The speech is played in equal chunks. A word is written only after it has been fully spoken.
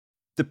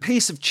The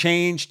pace of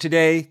change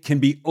today can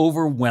be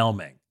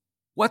overwhelming.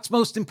 What's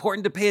most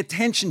important to pay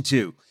attention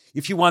to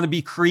if you want to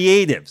be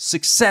creative,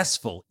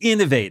 successful,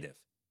 innovative?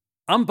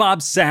 I'm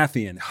Bob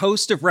Safian,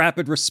 host of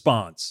Rapid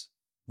Response.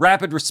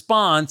 Rapid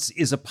Response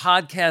is a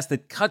podcast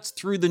that cuts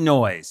through the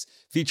noise,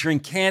 featuring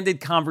candid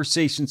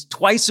conversations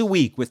twice a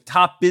week with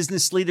top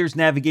business leaders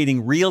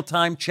navigating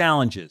real-time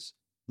challenges.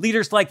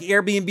 Leaders like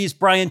Airbnb's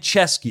Brian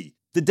Chesky,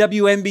 the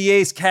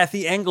WNBA's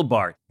Kathy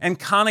Engelbart, and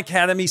Khan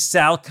Academy's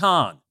Sal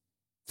Khan.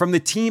 From the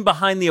team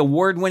behind the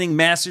award-winning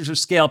Masters of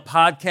Scale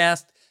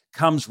podcast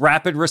comes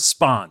Rapid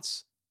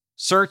Response.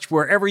 Search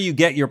wherever you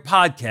get your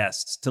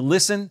podcasts to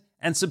listen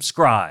and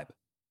subscribe.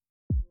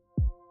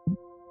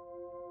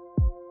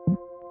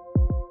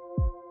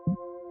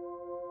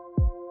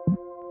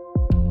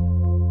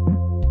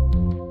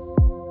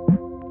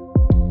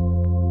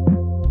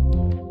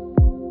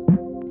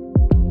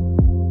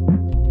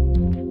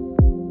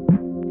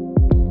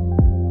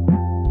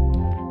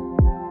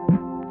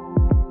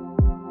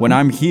 When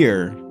I'm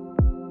here,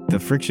 the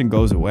friction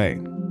goes away.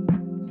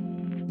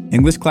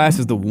 English class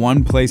is the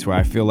one place where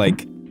I feel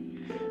like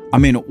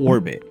I'm in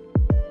orbit.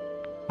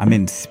 I'm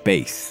in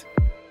space.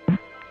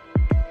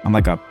 I'm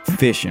like a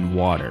fish in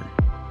water.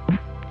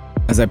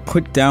 As I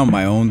put down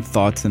my own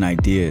thoughts and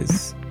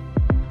ideas,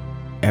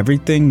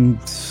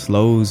 everything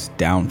slows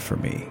down for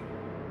me.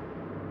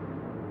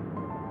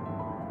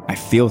 I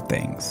feel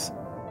things.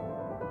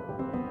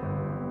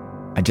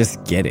 I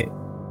just get it.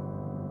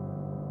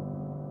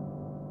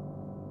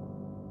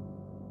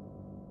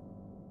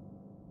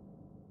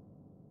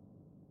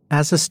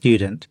 As a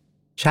student,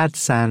 Chad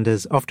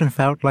Sanders often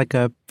felt like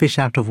a fish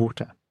out of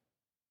water,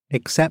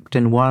 except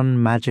in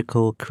one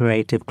magical,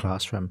 creative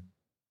classroom,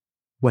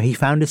 where he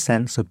found a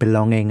sense of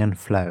belonging and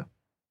flow.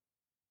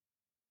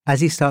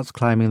 As he starts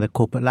climbing the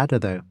corporate ladder,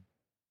 though,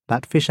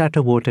 that fish out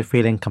of water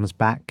feeling comes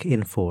back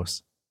in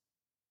force.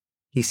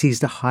 He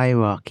sees the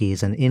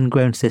hierarchies and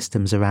ingrown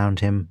systems around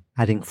him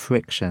adding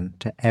friction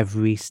to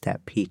every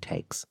step he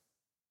takes.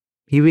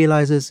 He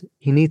realizes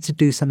he needs to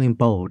do something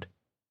bold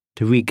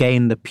to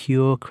regain the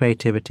pure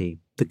creativity,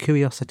 the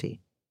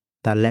curiosity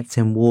that lets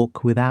him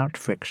walk without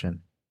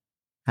friction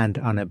and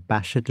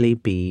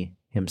unabashedly be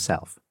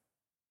himself.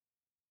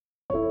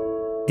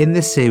 In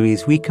this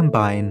series, we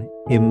combine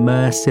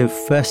immersive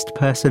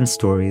first-person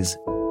stories,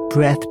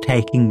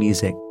 breathtaking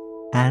music,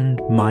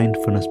 and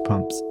mindfulness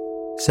prompts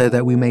so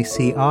that we may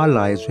see our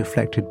lives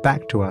reflected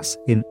back to us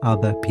in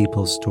other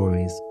people's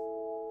stories,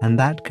 and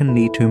that can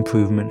lead to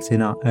improvements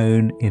in our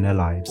own inner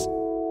lives.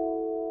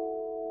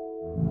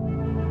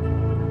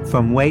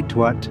 From Wait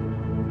What,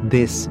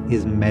 this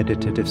is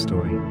Meditative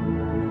Story.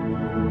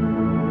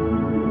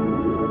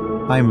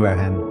 I'm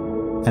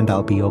Rohan, and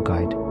I'll be your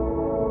guide.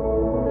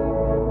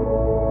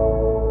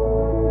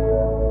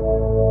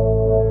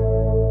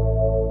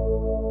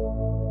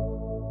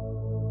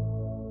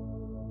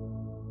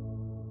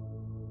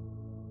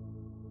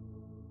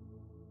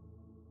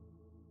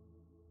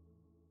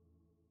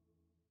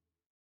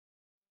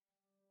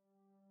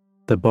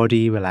 The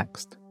body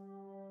relaxed.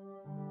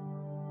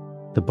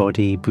 The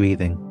body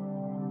breathing.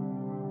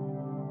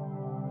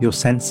 Your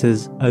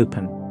senses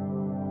open.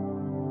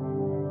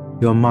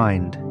 Your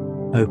mind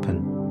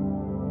open.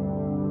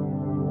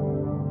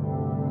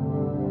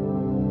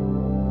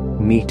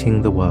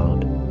 Meeting the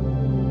world.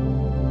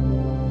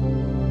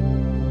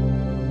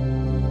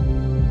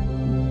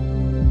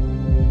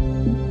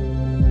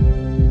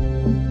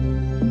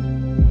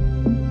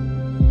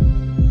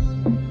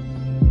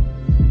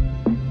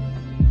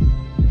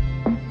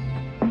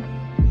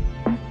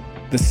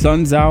 The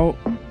sun's out.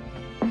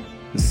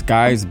 The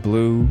sky's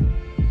blue.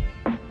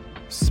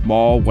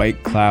 Small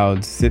white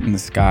clouds sit in the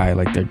sky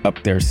like they're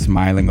up there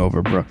smiling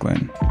over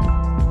Brooklyn.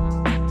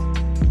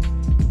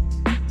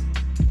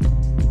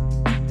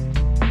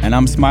 And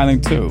I'm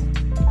smiling too.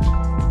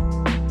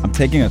 I'm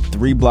taking a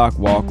 3-block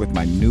walk with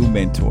my new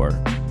mentor,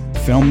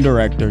 film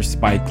director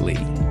Spike Lee.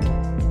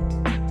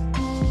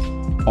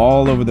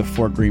 All over the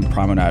Fort Greene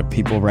Promenade,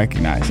 people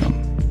recognize him.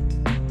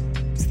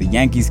 It's the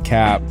Yankees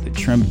cap, the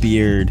trimmed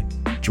beard,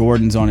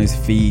 Jordans on his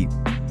feet,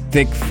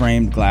 thick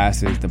framed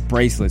glasses, the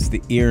bracelets,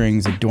 the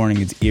earrings adorning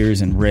his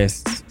ears and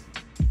wrists.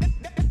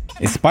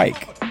 It's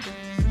Spike.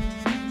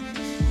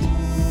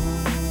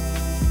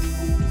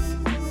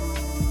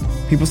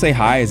 People say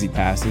hi as he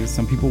passes.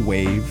 Some people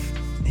wave.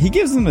 He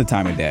gives them the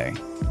time of day.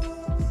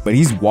 But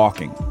he's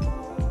walking.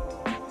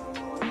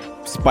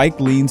 Spike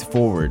leans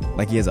forward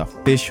like he has a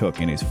fish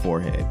hook in his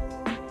forehead.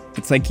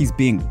 It's like he's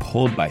being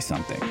pulled by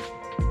something.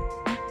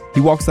 He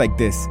walks like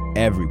this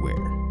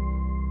everywhere.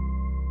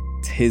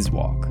 It's his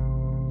walk.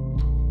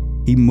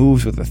 He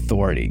moves with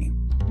authority.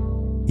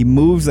 He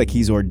moves like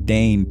he's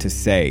ordained to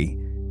say,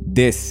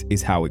 this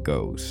is how it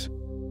goes.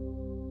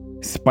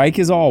 Spike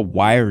is all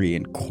wiry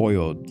and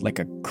coiled like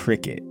a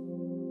cricket.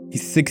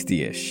 He's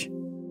 60-ish.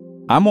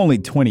 I'm only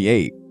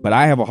 28, but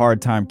I have a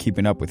hard time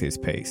keeping up with his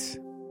pace.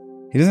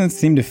 He doesn't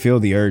seem to feel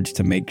the urge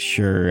to make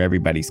sure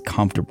everybody's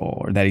comfortable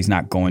or that he's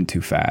not going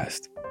too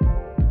fast.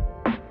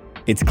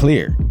 It's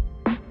clear.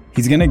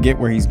 He's gonna get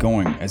where he's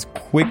going as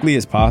quickly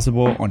as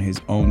possible on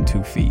his own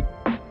 2 feet.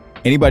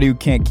 Anybody who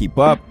can't keep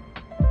up,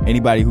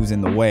 anybody who's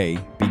in the way,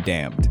 be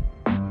damned.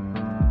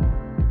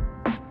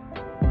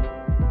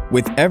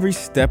 With every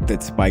step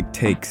that Spike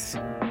takes,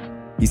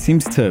 he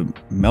seems to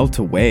melt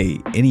away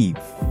any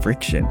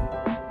friction.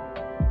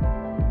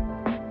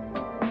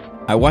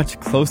 I watch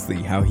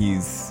closely how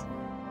he's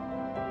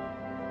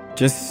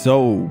just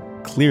so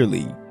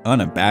clearly,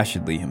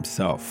 unabashedly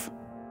himself.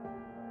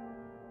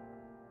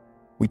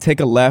 We take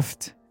a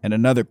left and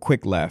another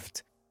quick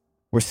left.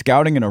 We're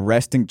scouting an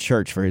arresting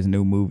church for his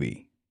new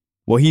movie.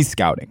 Well, he's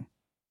scouting.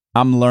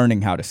 I'm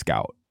learning how to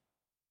scout.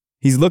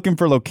 He's looking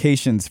for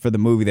locations for the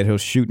movie that he'll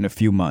shoot in a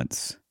few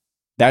months.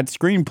 That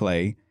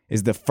screenplay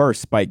is the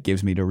first Spike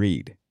gives me to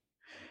read.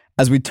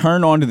 As we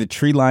turn onto the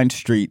tree-lined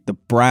street, the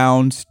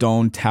brown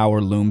stone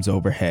tower looms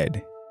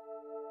overhead.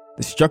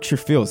 The structure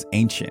feels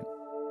ancient,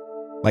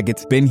 like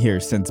it's been here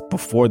since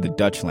before the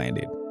Dutch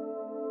landed.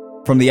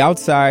 From the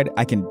outside,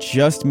 I can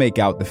just make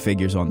out the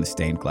figures on the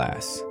stained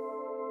glass.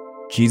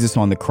 Jesus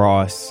on the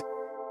cross,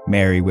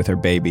 Mary with her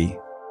baby.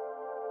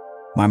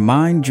 My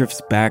mind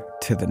drifts back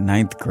to the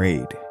 9th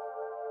grade,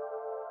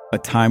 a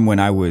time when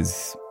I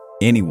was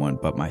anyone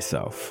but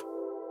myself.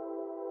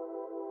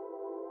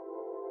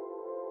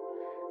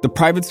 The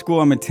private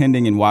school I'm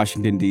attending in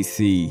Washington,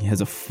 D.C.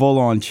 has a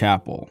full-on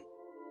chapel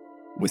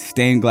with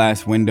stained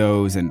glass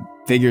windows and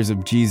figures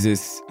of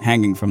Jesus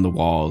hanging from the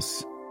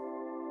walls.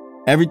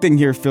 Everything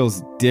here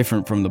feels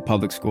different from the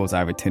public schools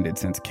I've attended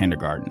since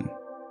kindergarten.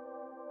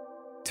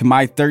 To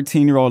my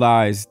 13-year-old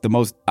eyes, the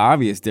most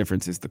obvious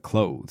difference is the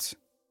clothes.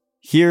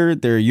 Here,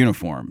 there are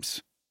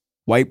uniforms.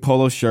 White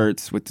polo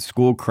shirts with the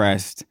school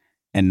crest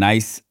and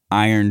nice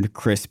ironed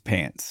crisp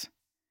pants.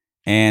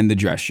 And the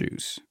dress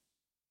shoes.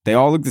 They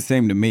all look the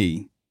same to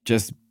me,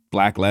 just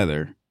black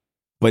leather.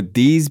 But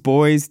these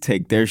boys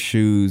take their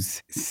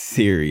shoes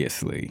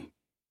seriously.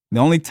 The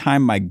only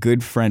time my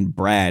good friend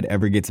Brad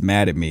ever gets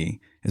mad at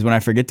me is when I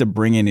forget to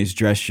bring in his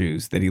dress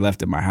shoes that he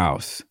left at my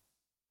house.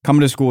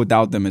 Coming to school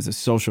without them is a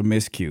social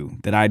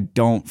miscue that I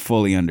don't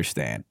fully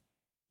understand.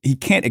 He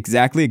can't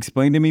exactly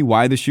explain to me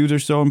why the shoes are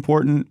so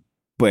important,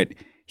 but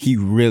he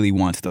really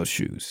wants those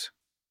shoes.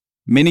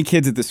 Many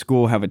kids at the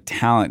school have a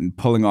talent in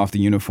pulling off the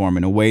uniform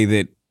in a way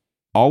that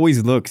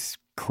always looks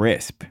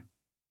crisp.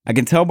 I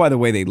can tell by the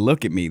way they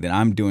look at me that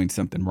I'm doing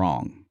something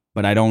wrong,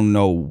 but I don't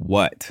know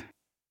what.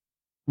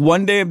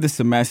 One day of the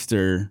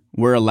semester,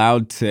 we're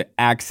allowed to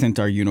accent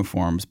our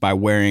uniforms by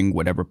wearing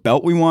whatever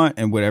belt we want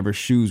and whatever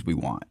shoes we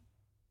want.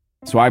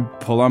 So I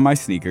pull on my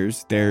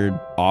sneakers, they're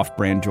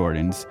off-brand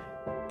Jordans,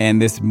 and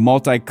this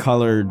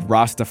multicolored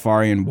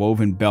Rastafarian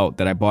woven belt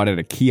that I bought at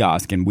a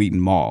kiosk in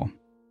Wheaton Mall.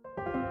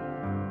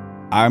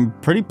 I'm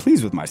pretty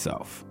pleased with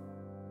myself.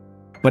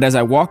 But as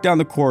I walk down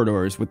the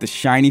corridors with the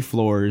shiny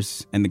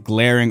floors and the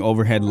glaring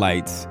overhead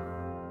lights,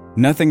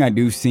 nothing I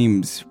do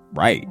seems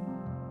right.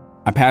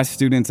 I pass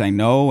students I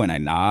know and I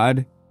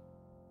nod.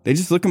 They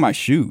just look at my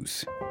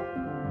shoes.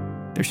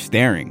 They're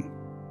staring.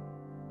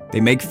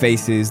 They make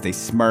faces, they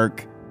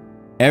smirk.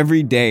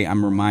 Every day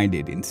I'm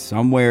reminded in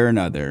some way or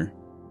another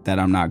that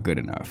I'm not good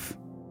enough.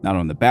 Not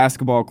on the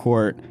basketball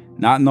court,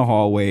 not in the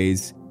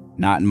hallways,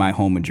 not in my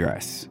home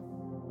address.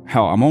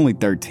 Hell, I'm only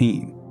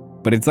 13.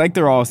 But it's like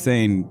they're all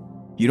saying,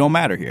 you don't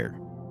matter here.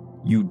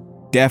 You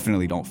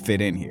definitely don't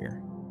fit in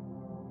here.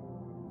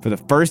 For the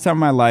first time in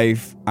my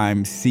life,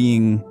 I'm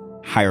seeing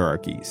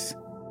hierarchies.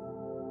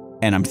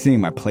 And I'm seeing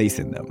my place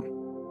in them.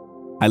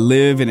 I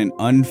live in an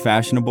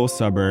unfashionable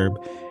suburb,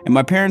 and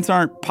my parents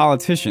aren't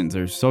politicians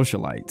or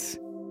socialites.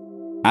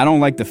 I don't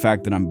like the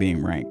fact that I'm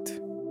being ranked.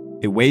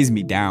 It weighs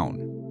me down.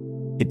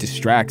 It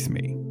distracts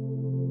me.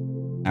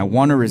 I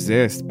want to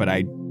resist, but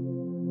I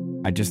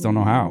just don't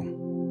know how.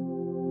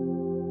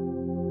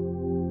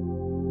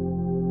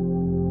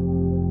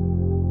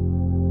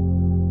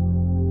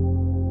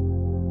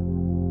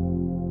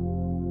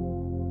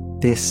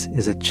 This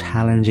is a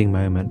challenging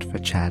moment for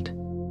Chad.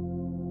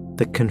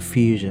 The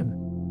confusion,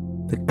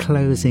 the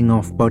closing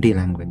off body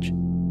language.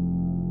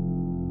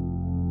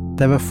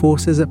 There are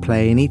forces at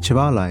play in each of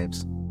our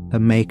lives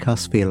that make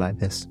us feel like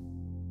this.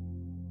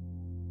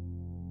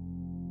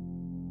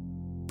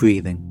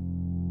 Breathing.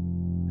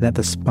 Let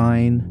the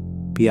spine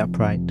be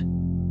upright,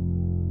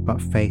 but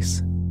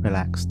face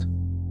relaxed.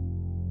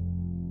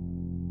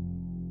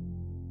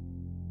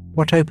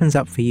 What opens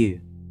up for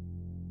you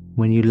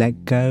when you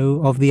let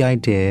go of the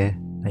idea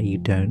that you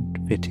don't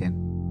fit in?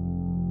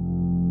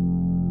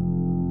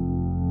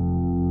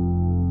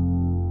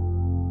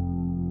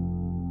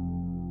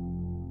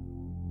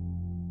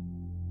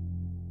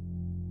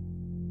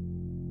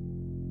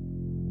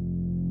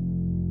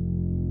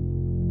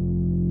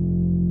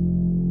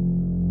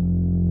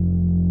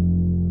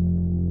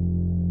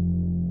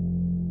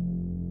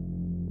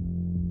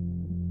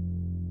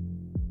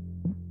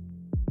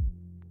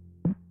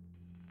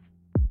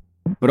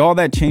 But all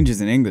that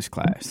changes in English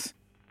class.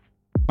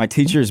 My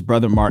teacher is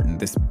Brother Martin,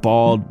 this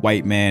bald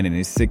white man in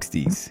his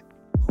 60s.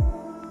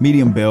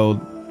 Medium build.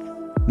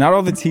 Not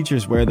all the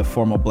teachers wear the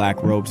formal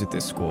black robes at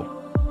this school,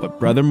 but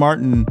Brother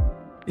Martin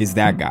is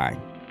that guy.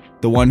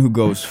 the one who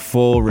goes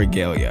full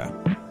regalia.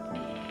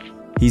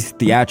 He's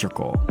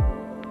theatrical.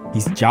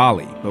 He's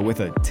jolly, but with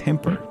a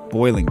temper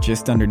boiling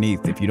just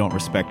underneath if you don't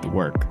respect the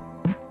work.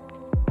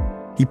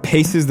 He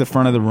paces the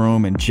front of the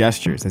room and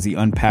gestures as he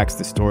unpacks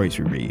the stories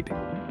we read.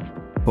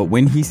 But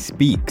when he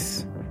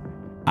speaks,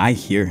 I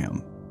hear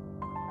him.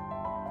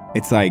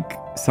 It's like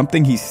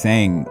something he's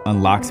saying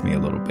unlocks me a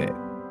little bit.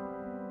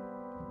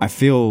 I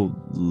feel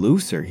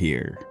looser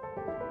here.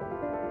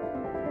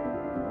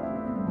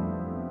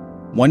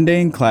 One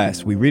day in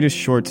class, we read a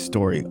short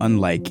story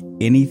unlike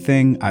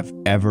anything I've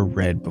ever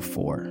read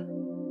before.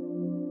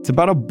 It's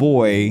about a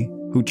boy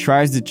who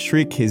tries to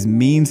trick his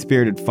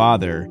mean-spirited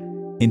father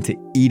into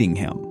eating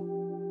him.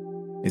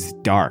 It's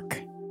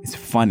dark, it's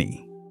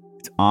funny,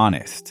 it's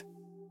honest,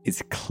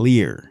 it's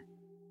clear.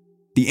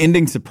 The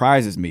ending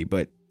surprises me,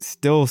 but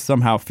still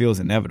somehow feels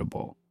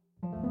inevitable.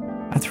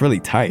 That's really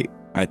tight,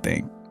 I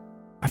think.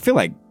 I feel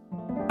like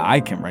I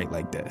can write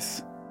like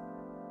this.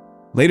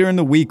 Later in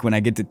the week, when I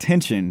get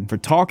detention for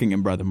talking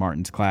in Brother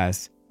Martin's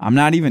class, I'm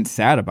not even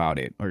sad about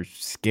it or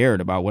scared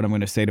about what I'm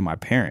going to say to my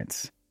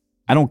parents.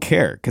 I don't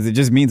care, because it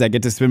just means I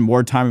get to spend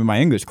more time in my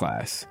English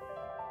class.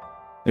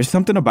 There's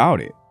something about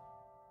it.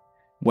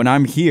 When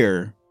I'm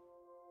here,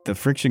 the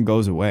friction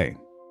goes away.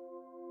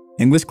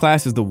 English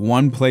class is the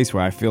one place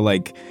where I feel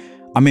like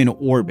I'm in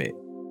orbit.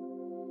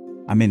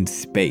 I'm in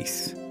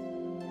space.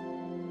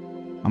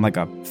 I'm like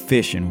a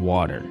fish in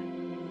water.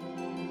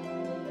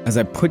 As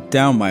I put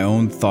down my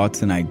own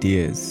thoughts and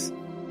ideas,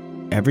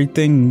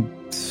 everything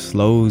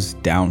slows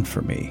down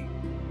for me.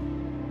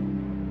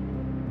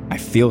 I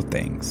feel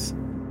things.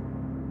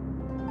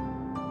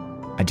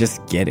 I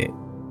just get it.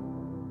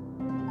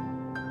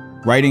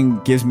 Writing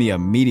gives me a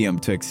medium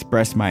to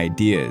express my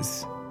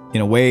ideas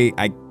in a way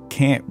I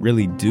can't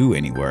really do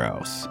anywhere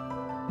else.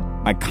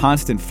 My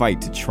constant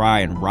fight to try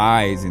and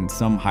rise in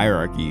some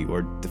hierarchy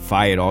or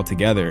defy it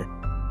altogether,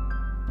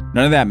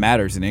 none of that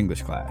matters in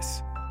English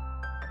class.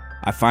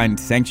 I find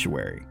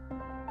sanctuary.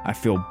 I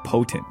feel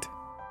potent.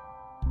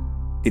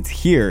 It's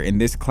here in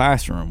this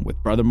classroom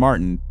with Brother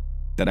Martin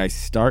that I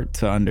start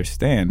to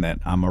understand that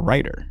I'm a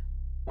writer.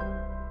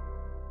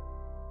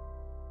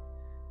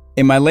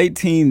 In my late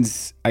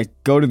teens, I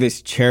go to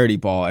this charity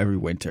ball every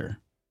winter.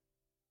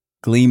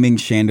 Gleaming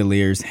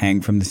chandeliers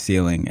hang from the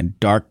ceiling and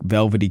dark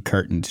velvety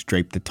curtains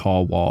drape the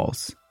tall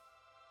walls.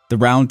 The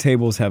round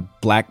tables have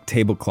black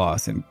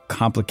tablecloths and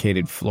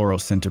complicated floral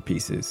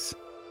centerpieces.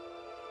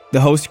 The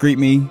hosts greet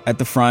me at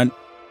the front,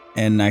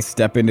 and I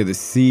step into the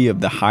sea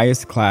of the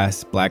highest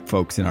class black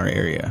folks in our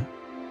area.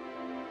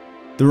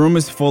 The room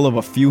is full of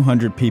a few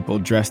hundred people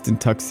dressed in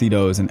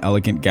tuxedos and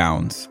elegant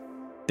gowns,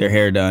 their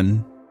hair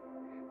done.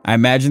 I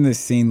imagine this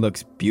scene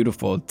looks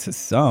beautiful to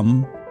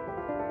some.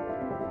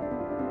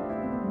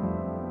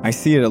 I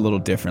see it a little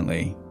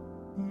differently.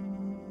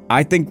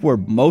 I think we're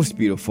most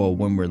beautiful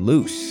when we're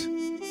loose.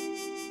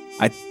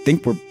 I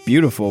think we're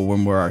beautiful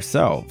when we're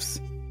ourselves,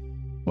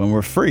 when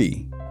we're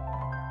free.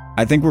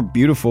 I think we're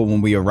beautiful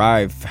when we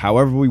arrive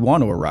however we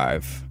want to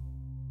arrive.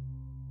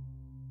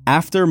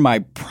 After my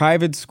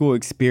private school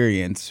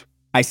experience,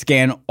 I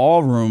scan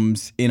all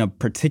rooms in a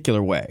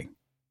particular way.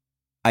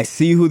 I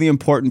see who the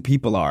important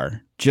people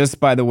are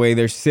just by the way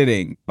they're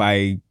sitting,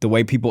 by the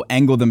way people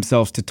angle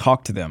themselves to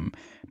talk to them,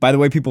 by the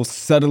way people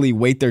subtly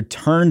wait their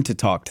turn to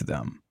talk to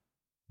them.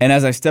 And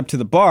as I step to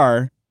the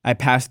bar, I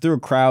pass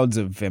through crowds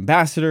of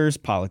ambassadors,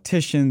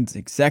 politicians,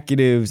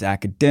 executives,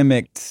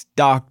 academics,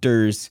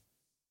 doctors.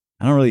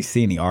 I don't really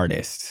see any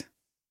artists.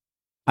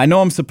 I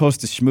know I'm supposed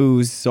to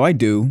schmooze, so I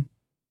do.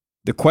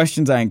 The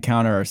questions I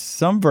encounter are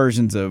some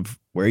versions of,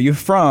 where are you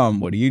from?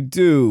 What do you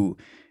do?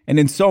 And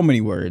in so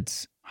many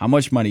words, how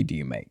much money do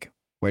you make?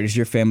 Where does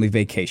your family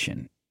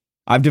vacation?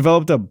 I've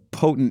developed a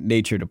potent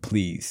nature to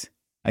please.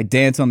 I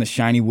dance on the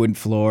shiny wooden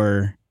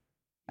floor.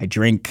 I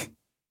drink.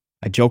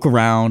 I joke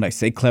around. I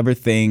say clever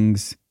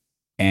things.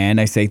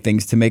 And I say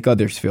things to make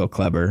others feel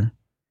clever.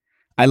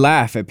 I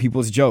laugh at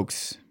people's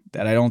jokes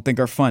that I don't think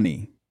are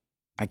funny.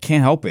 I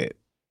can't help it.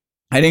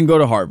 I didn't go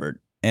to Harvard,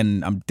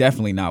 and I'm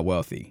definitely not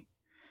wealthy.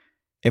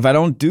 If I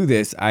don't do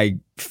this, I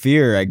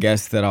fear, I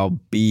guess, that I'll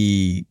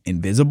be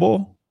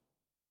invisible.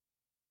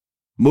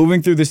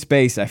 Moving through the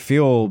space, I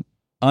feel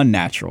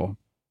unnatural.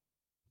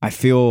 I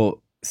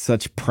feel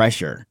such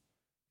pressure,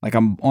 like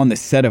I'm on the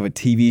set of a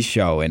TV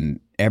show and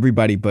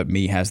everybody but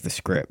me has the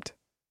script.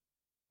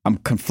 I'm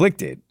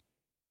conflicted.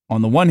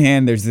 On the one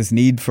hand, there's this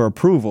need for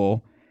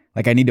approval,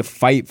 like I need to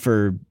fight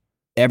for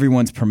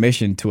everyone's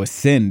permission to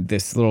ascend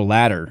this little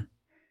ladder.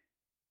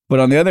 But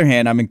on the other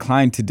hand, I'm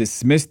inclined to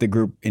dismiss the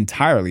group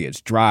entirely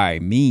as dry,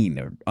 mean,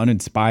 or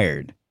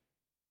uninspired.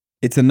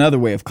 It's another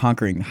way of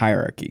conquering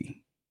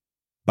hierarchy,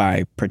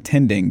 by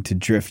pretending to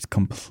drift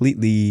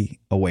completely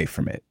away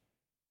from it.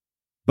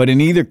 But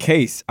in either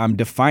case, I'm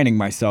defining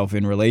myself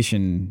in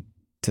relation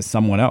to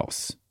someone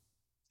else.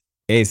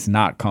 It's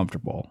not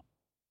comfortable.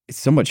 It's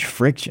so much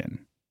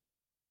friction.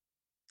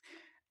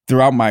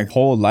 Throughout my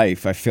whole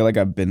life, I feel like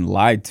I've been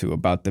lied to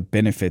about the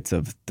benefits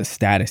of the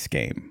status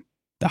game,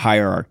 the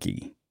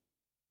hierarchy,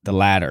 the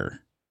ladder.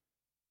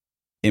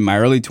 In my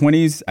early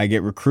 20s, I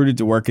get recruited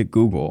to work at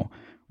Google,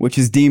 which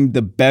is deemed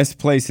the best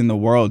place in the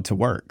world to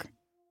work.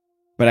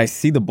 But I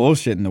see the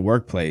bullshit in the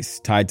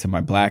workplace tied to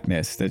my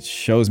blackness that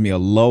shows me a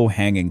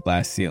low-hanging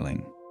glass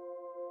ceiling.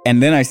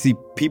 And then I see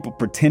people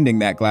pretending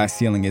that glass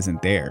ceiling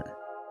isn't there.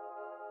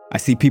 I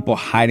see people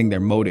hiding their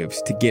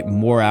motives to get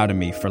more out of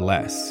me for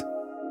less.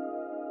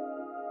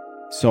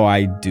 So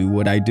I do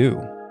what I do.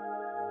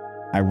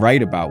 I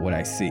write about what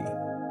I see.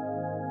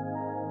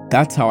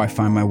 That's how I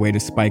find my way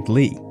to Spike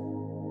Lee.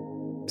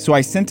 So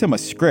I sent him a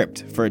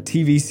script for a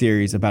TV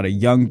series about a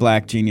young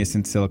black genius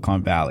in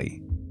Silicon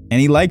Valley. And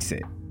he likes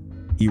it.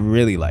 He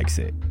really likes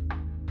it.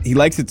 He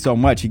likes it so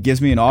much, he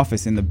gives me an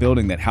office in the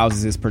building that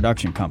houses his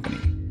production company,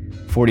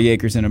 40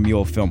 Acres and a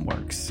Mule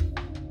Filmworks.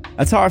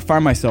 That's how I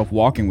find myself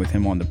walking with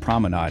him on the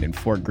promenade in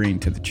Fort Greene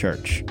to the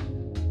church.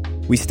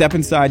 We step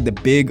inside the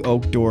big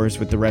oak doors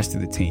with the rest of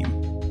the team.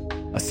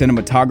 A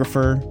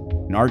cinematographer,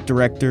 an art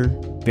director,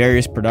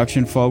 various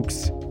production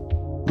folks.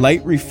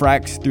 Light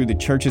refracts through the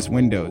church's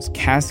windows,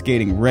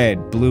 cascading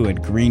red, blue,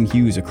 and green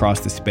hues across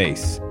the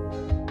space.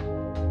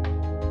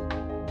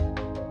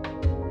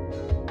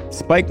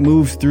 Spike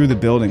moves through the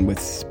building with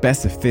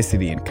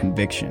specificity and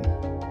conviction.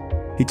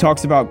 He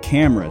talks about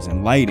cameras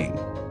and lighting.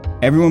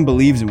 Everyone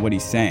believes in what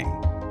he's saying.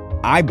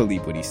 I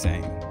believe what he's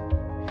saying.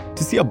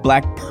 To see a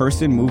black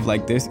person move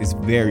like this is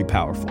very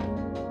powerful.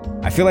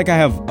 I feel like I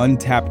have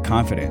untapped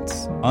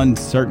confidence,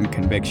 uncertain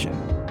conviction.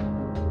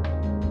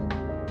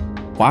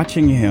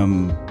 Watching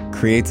him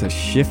creates a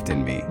shift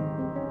in me.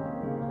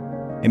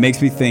 It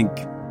makes me think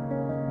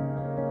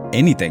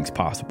anything's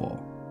possible.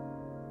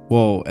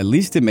 Well, at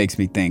least it makes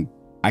me think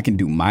I can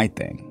do my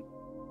thing.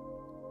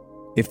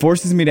 It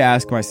forces me to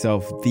ask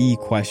myself the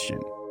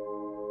question: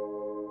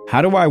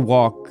 how do I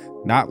walk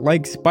not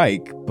like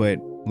Spike, but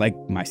like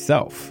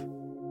myself?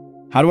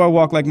 How do I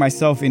walk like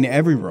myself in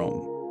every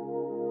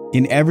room,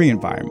 in every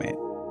environment?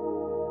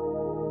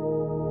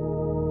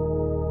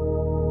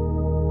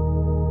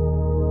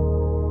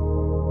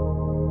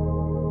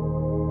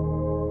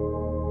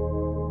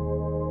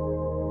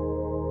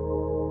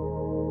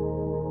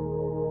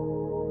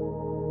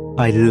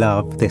 I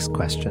love this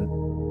question.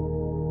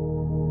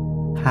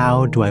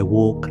 How do I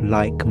walk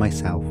like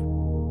myself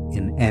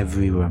in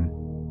every room?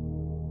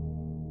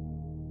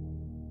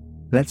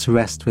 Let's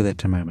rest with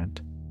it a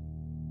moment.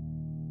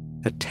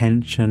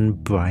 Attention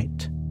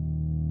bright.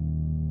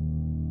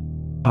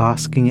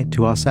 Asking it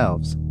to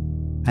ourselves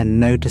and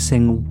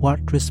noticing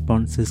what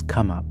responses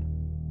come up.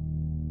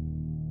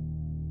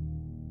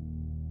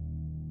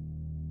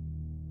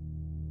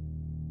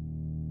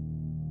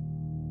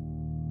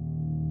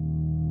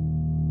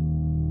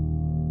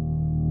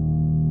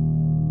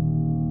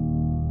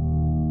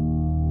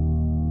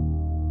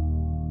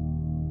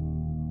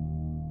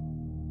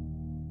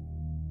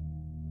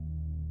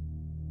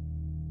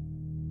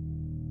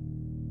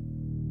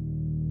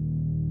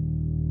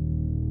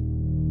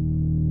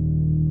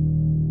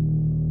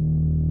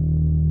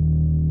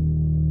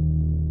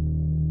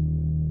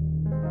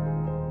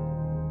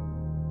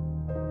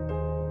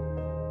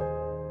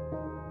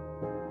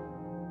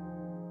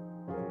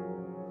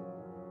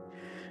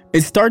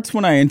 It starts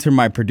when I enter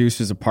my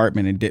producer's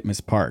apartment in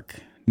Ditmas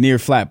Park, near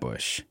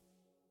Flatbush.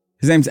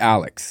 His name's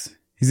Alex.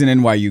 He's an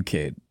NYU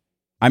kid.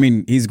 I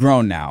mean, he's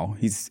grown now.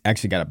 He's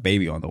actually got a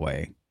baby on the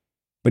way.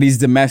 But he's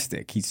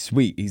domestic. He's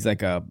sweet. He's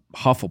like a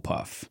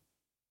Hufflepuff.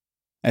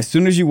 As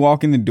soon as you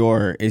walk in the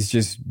door, it's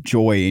just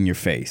joy in your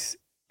face.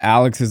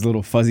 Alex's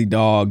little fuzzy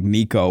dog,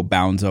 Nico,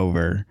 bounds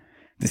over.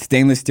 The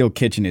stainless steel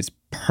kitchen is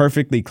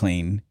perfectly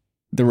clean.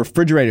 The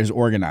refrigerator's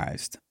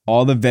organized.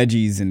 All the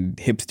veggies and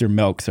hipster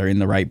milks are in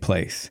the right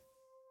place.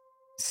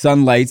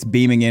 Sunlight's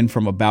beaming in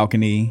from a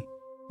balcony.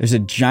 There's a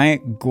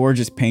giant,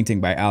 gorgeous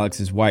painting by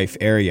Alex's wife,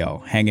 Ariel,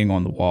 hanging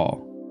on the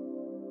wall.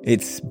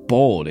 It's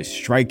bold, it's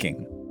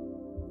striking,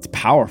 it's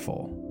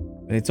powerful,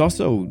 but it's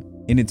also,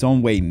 in its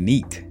own way,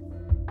 neat.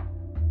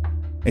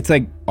 It's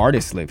like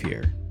artists live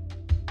here.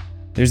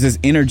 There's this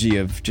energy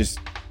of just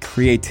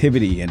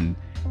creativity and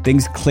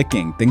things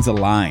clicking, things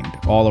aligned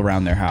all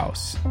around their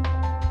house.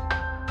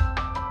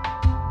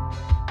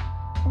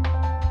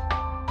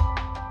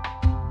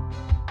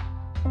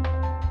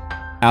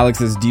 Alex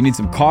says, "Do you need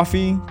some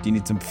coffee? Do you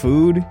need some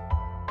food?"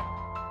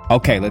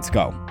 Okay, let's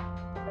go.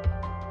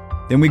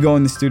 Then we go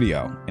in the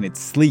studio, and it's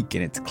sleek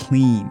and it's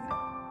clean.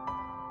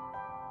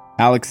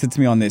 Alex sits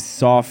me on this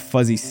soft,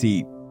 fuzzy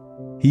seat.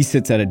 He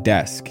sits at a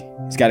desk.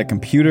 He's got a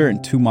computer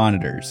and 2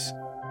 monitors,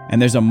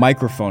 and there's a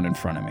microphone in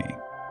front of me.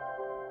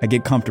 I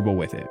get comfortable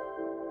with it.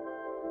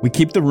 We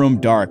keep the room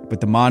dark,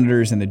 but the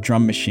monitors and the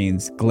drum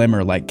machines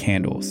glimmer like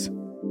candles.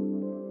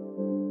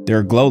 There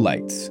are glow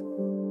lights,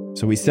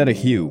 so we set a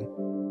hue.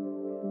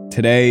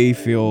 Today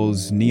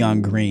feels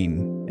neon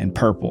green and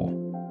purple.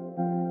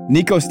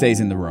 Nico stays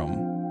in the room.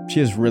 She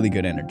has really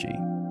good energy.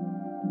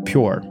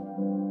 Pure.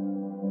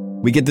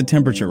 We get the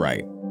temperature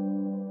right.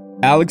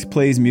 Alex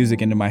plays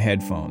music into my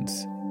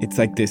headphones. It's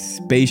like this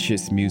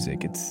spacious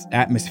music. It's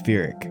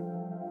atmospheric.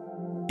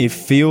 It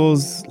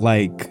feels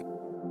like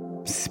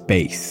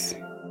space.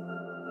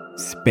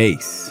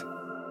 Space.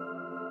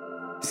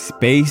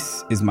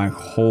 Space is my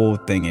whole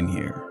thing in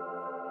here.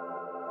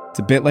 It's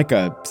a bit like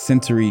a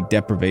sensory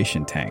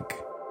deprivation tank.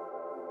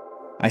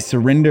 I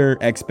surrender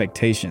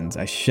expectations.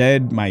 I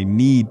shed my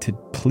need to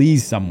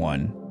please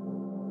someone.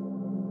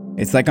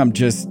 It's like I'm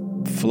just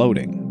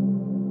floating.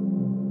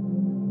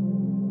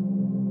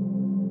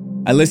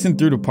 I listen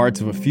through the parts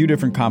of a few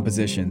different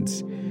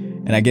compositions,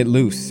 and I get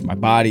loose, my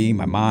body,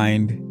 my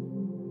mind.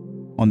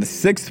 On the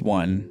 6th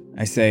one,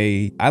 I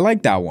say, I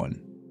like that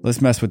one.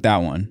 Let's mess with that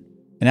one.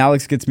 And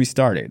Alex gets me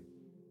started.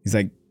 He's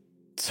like,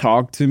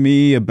 talk to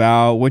me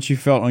about what you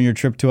felt on your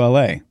trip to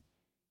LA.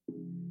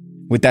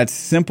 With that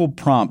simple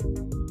prompt,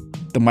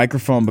 the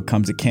microphone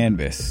becomes a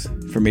canvas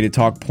for me to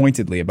talk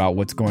pointedly about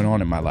what's going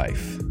on in my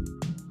life.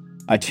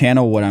 I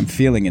channel what I'm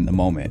feeling in the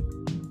moment.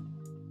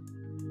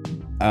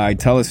 I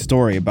tell a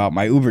story about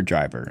my Uber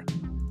driver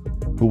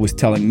who was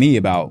telling me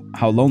about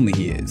how lonely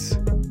he is.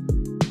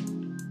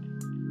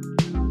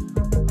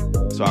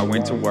 So I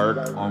went to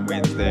work on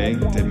Wednesday,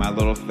 did my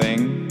little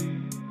thing,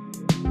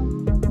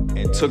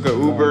 and took an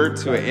Uber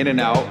to an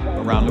In-N-Out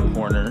around the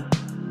corner.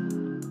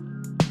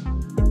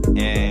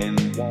 And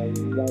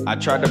I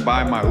tried to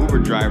buy my Uber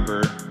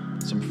driver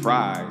some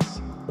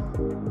fries.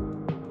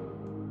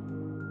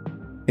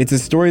 It's a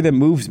story that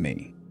moves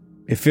me.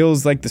 It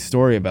feels like the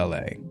story of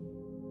LA,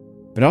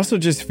 but also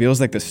just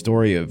feels like the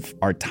story of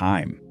our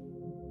time.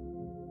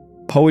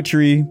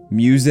 Poetry,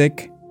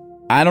 music,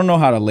 I don't know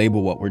how to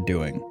label what we're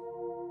doing.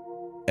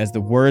 As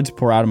the words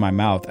pour out of my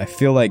mouth, I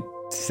feel like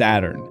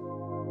Saturn,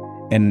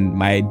 and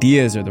my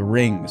ideas are the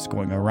rings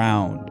going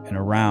around and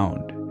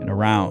around and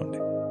around.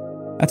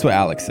 That's what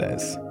Alex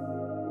says.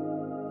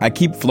 I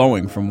keep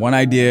flowing from one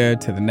idea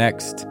to the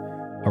next,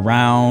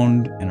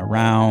 around and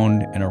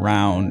around and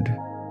around,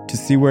 to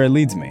see where it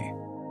leads me.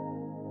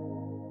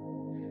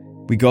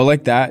 We go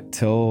like that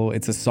till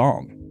it's a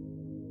song.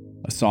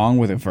 A song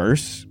with a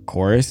verse,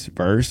 chorus,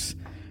 verse,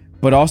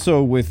 but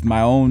also with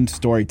my own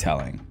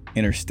storytelling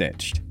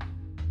interstitched.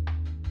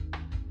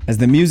 As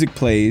the music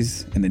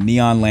plays and the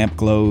neon lamp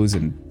glows,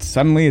 and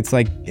suddenly it's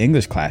like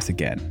English class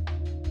again,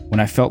 when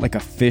I felt like a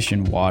fish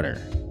in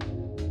water.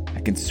 I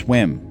can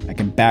swim, I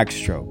can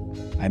backstroke,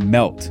 I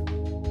melt.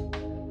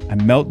 I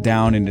melt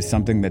down into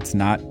something that's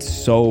not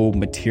so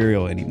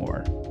material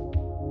anymore.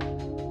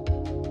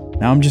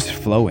 Now I'm just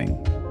flowing.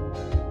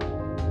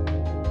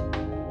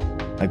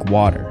 Like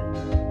water.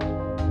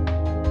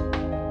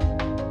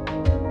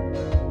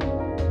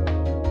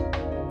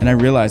 And I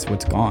realize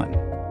what's gone.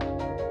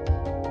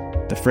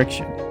 The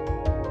friction.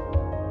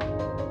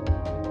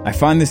 I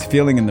find this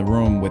feeling in the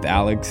room with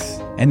Alex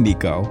and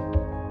Nico,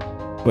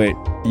 but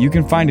you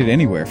can find it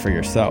anywhere for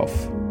yourself.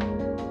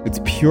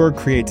 It's pure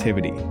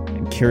creativity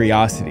and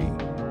curiosity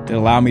that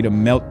allow me to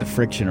melt the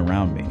friction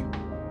around me.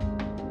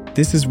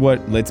 This is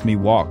what lets me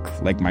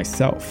walk like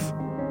myself.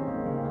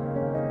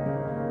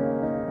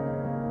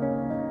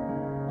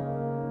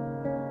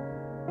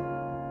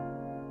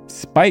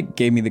 Spike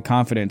gave me the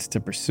confidence to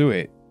pursue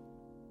it,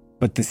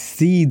 but the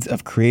seeds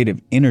of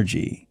creative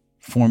energy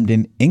formed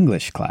in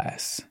English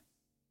class.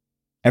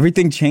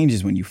 Everything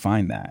changes when you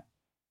find that,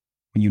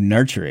 when you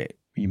nurture it,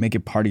 when you make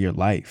it part of your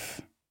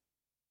life.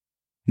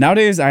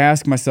 Nowadays, I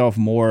ask myself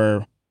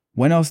more,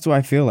 when else do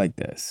I feel like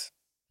this?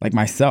 Like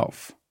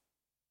myself.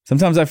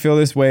 Sometimes I feel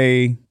this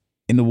way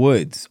in the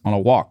woods on a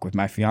walk with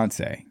my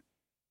fiance.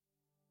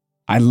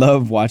 I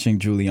love watching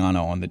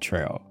Juliana on the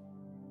trail.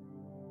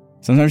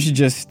 Sometimes she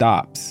just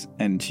stops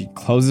and she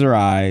closes her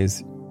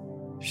eyes,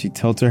 she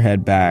tilts her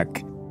head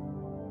back,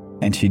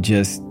 and she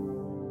just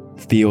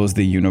feels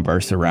the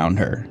universe around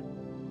her.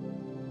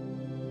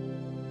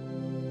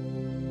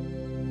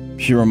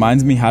 She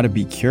reminds me how to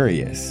be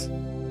curious,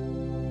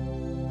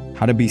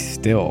 how to be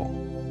still.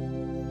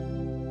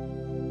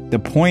 The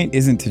point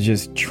isn't to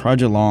just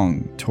trudge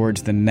along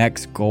towards the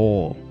next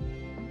goal.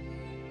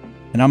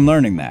 And I'm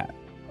learning that,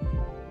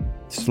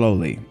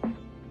 slowly.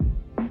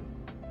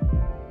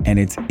 And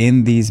it's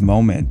in these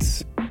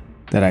moments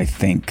that I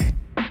think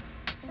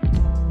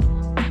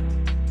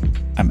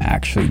I'm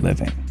actually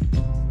living.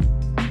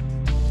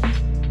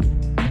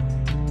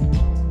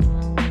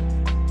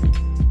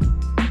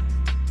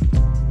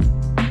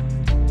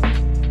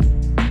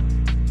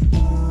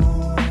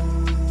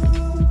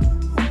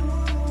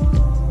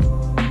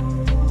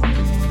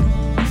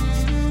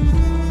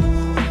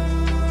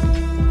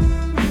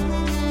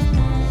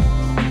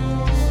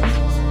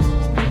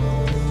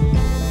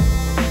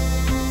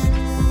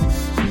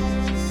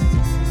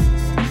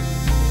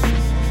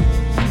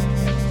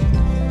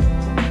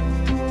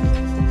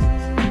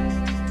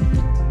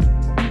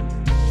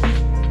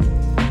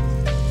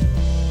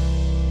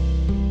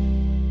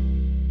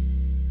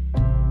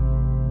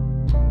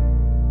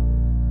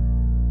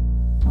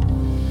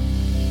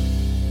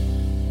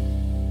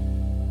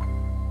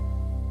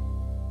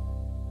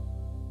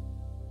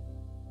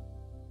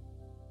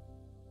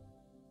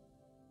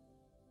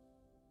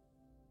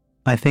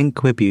 I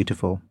think we're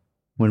beautiful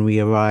when we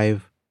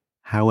arrive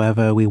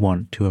however we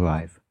want to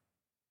arrive.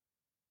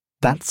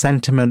 That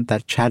sentiment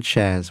that Chad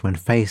shares when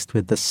faced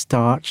with the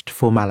starched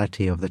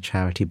formality of the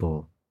charity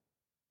ball.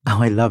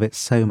 Oh, I love it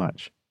so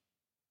much.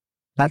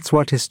 That's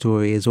what his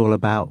story is all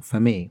about for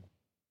me.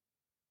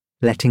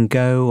 Letting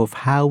go of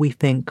how we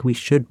think we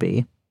should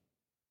be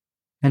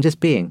and just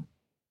being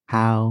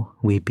how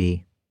we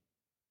be.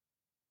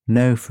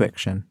 No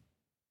friction,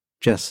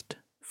 just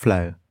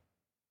flow.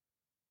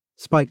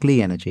 Spike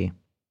Lee energy.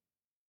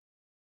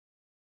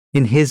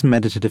 In his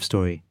meditative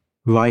story,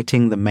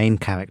 Writing the Main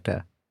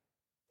Character,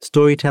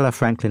 storyteller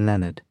Franklin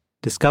Leonard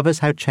discovers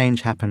how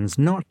change happens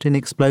not in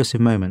explosive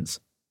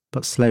moments,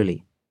 but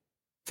slowly,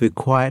 through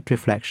quiet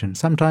reflection,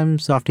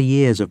 sometimes after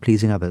years of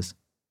pleasing others.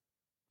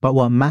 But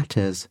what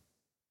matters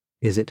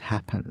is it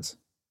happens.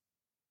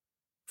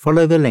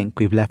 Follow the link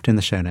we've left in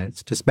the show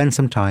notes to spend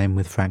some time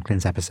with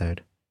Franklin's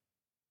episode.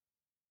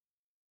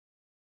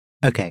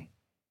 Okay,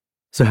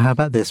 so how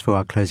about this for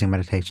our closing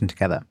meditation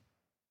together?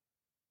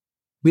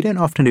 We don't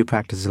often do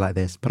practices like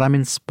this, but I'm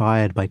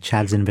inspired by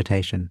Chad's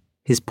invitation,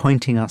 his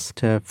pointing us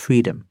to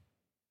freedom,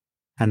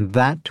 and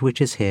that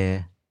which is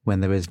here when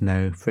there is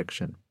no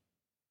friction.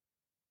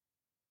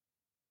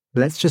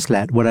 Let's just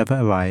let whatever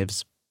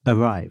arrives,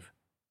 arrive.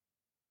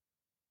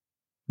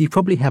 You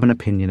probably have an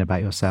opinion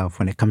about yourself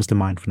when it comes to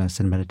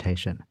mindfulness and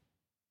meditation.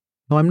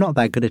 Oh, I'm not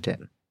that good at it.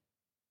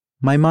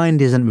 My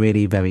mind isn't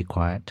really very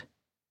quiet.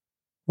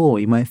 Or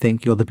you might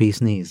think you're the bee's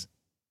knees.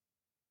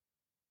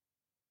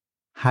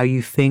 How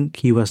you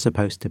think you are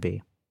supposed to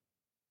be.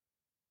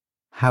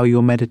 How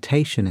your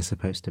meditation is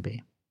supposed to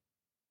be.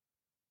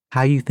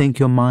 How you think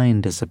your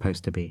mind is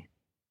supposed to be.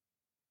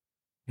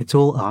 It's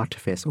all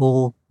artifice,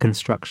 all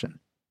construction.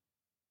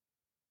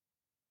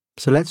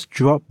 So let's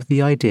drop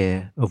the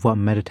idea of what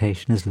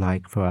meditation is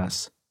like for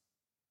us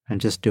and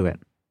just do it.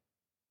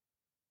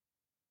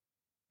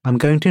 I'm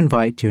going to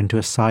invite you into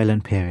a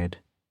silent period,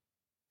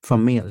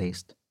 from me at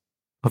least,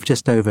 of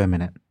just over a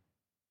minute.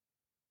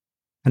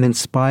 And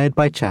inspired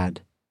by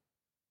Chad,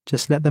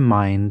 just let the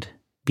mind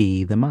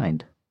be the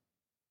mind.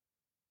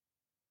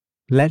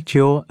 Let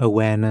your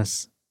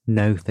awareness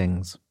know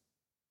things.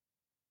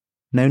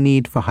 No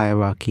need for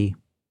hierarchy.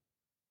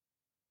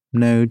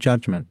 No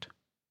judgment.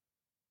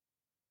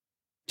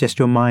 Just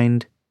your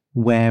mind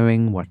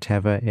wearing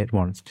whatever it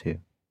wants to.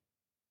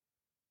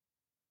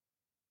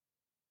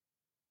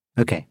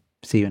 Okay,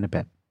 see you in a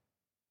bit.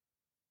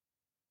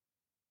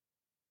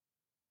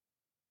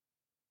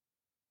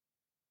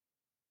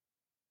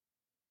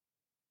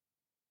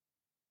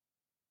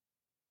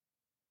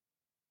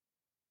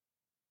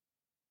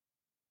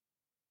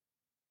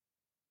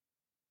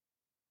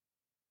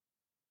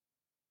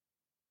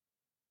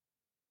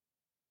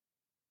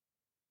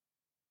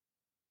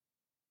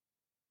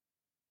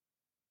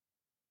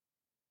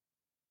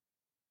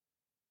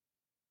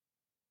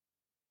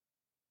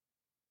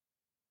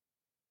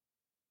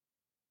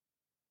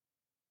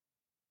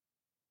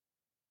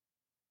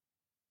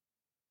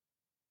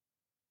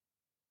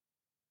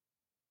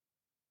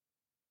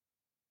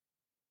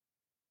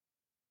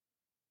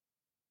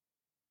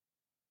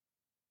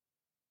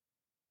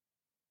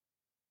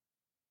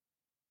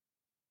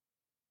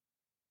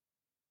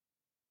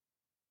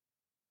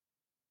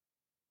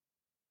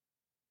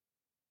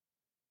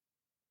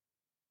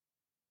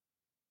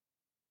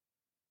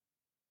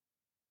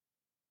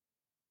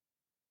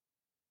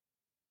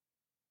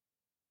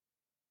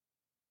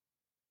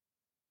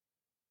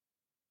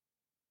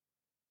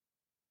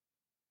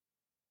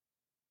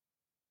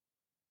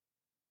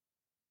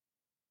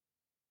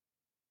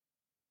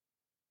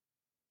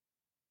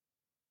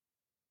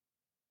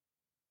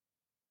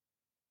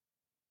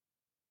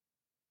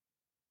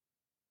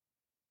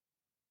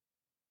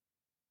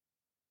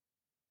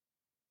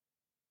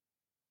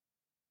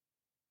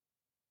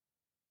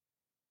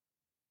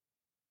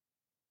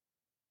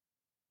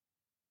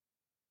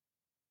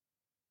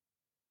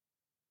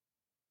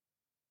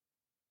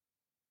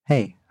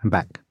 Hey, I'm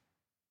back.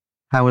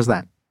 How was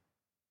that?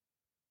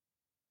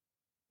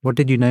 What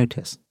did you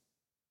notice?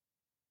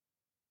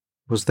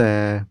 Was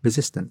there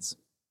resistance?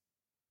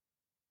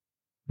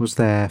 Was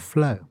there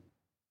flow?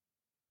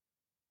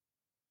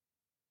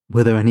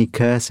 Were there any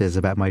curses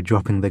about my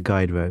dropping the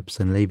guide ropes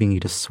and leaving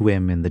you to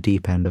swim in the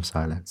deep end of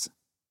silence?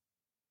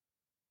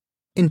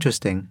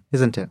 Interesting,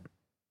 isn't it?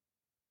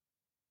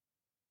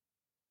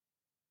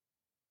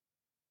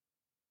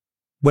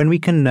 When we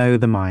can know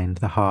the mind,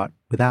 the heart,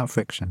 without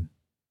friction,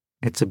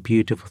 it's a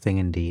beautiful thing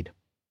indeed.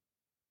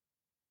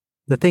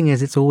 The thing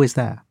is, it's always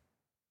there,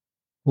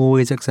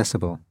 always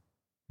accessible.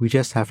 We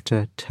just have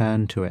to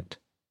turn to it.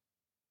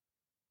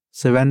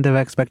 Surrender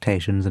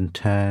expectations and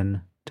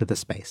turn to the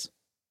space.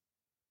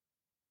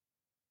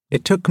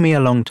 It took me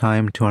a long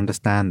time to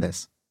understand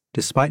this,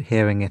 despite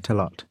hearing it a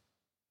lot.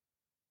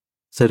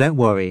 So don't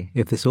worry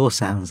if this all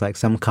sounds like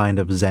some kind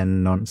of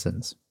Zen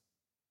nonsense.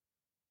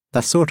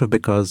 That's sort of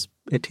because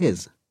it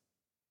is.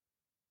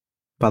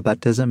 But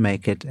that doesn't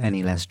make it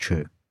any less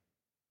true.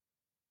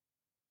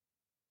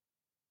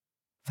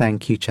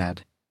 Thank you,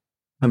 Chad.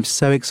 I'm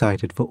so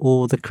excited for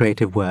all the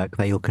creative work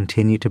that you'll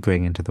continue to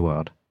bring into the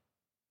world.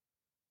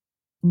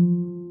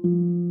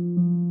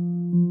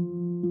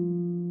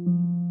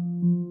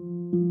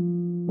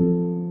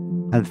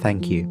 And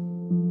thank you.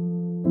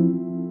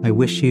 I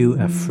wish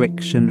you a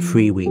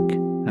friction-free week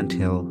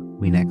until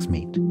we next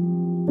meet.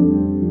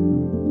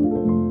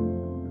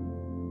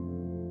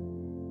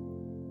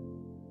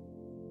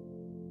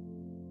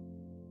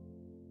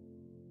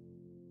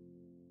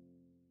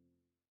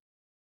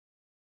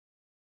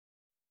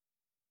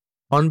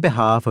 On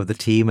behalf of the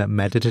team at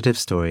Meditative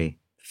Story,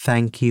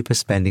 thank you for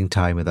spending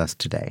time with us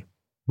today.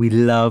 We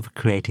love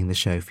creating the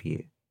show for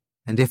you.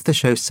 And if the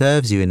show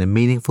serves you in a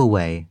meaningful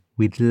way,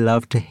 we'd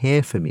love to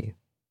hear from you.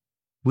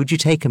 Would you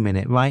take a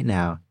minute right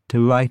now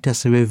to write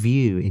us a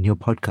review in your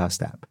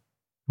podcast app?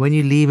 When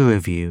you leave a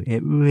review,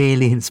 it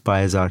really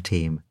inspires our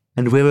team,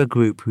 and we're a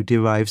group who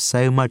derives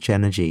so much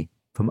energy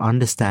from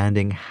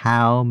understanding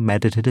how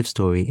Meditative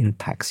Story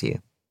impacts you.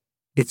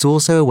 It's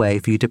also a way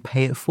for you to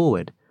pay it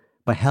forward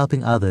by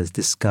helping others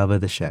discover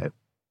the show.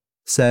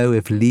 So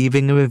if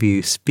leaving a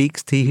review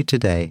speaks to you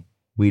today,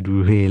 we'd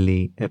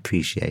really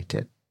appreciate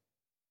it.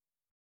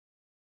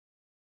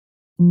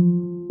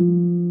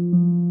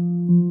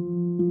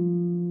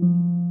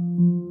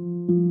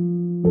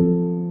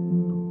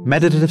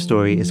 Meditative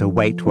Story is a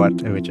Wait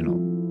What original.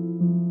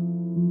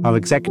 Our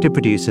executive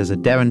producers are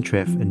Darren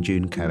Triff and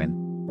June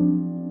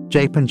Cohen.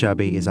 Jay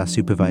Punjabi is our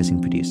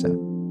supervising producer.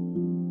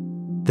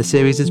 The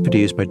series is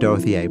produced by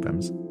Dorothy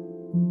Abrams.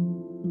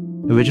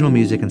 Original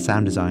music and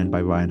sound design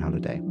by Ryan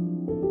Holiday.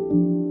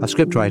 Our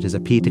scriptwriters are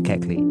Peter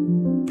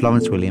Keckley,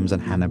 Florence Williams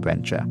and Hannah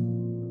Brencher.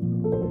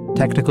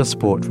 Technical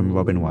support from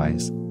Robin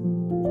Wise.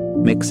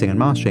 Mixing and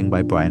mastering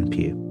by Brian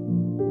Pugh.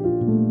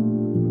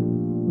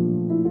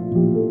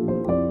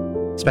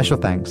 Special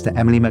thanks to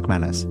Emily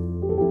McManus,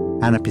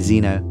 Anna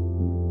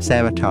Pizzino,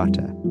 Sarah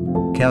Tartar,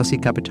 Kelsey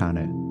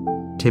Capitano,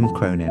 Tim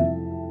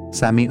Cronin,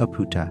 Sami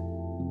Oputa,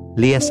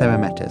 Leah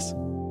Sarametis,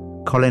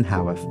 Colin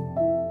Howarth,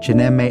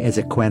 Chineme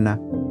Ezequena,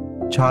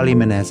 Charlie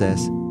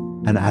Menezes,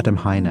 and Adam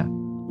Heiner.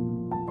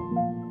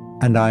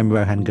 And I'm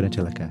Rohan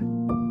Gunatilaka,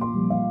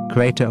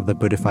 creator of the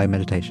Buddhify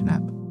Meditation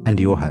app and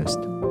your host.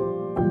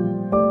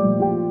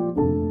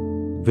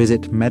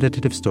 Visit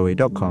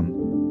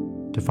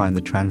meditativestory.com to find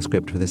the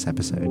transcript for this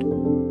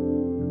episode.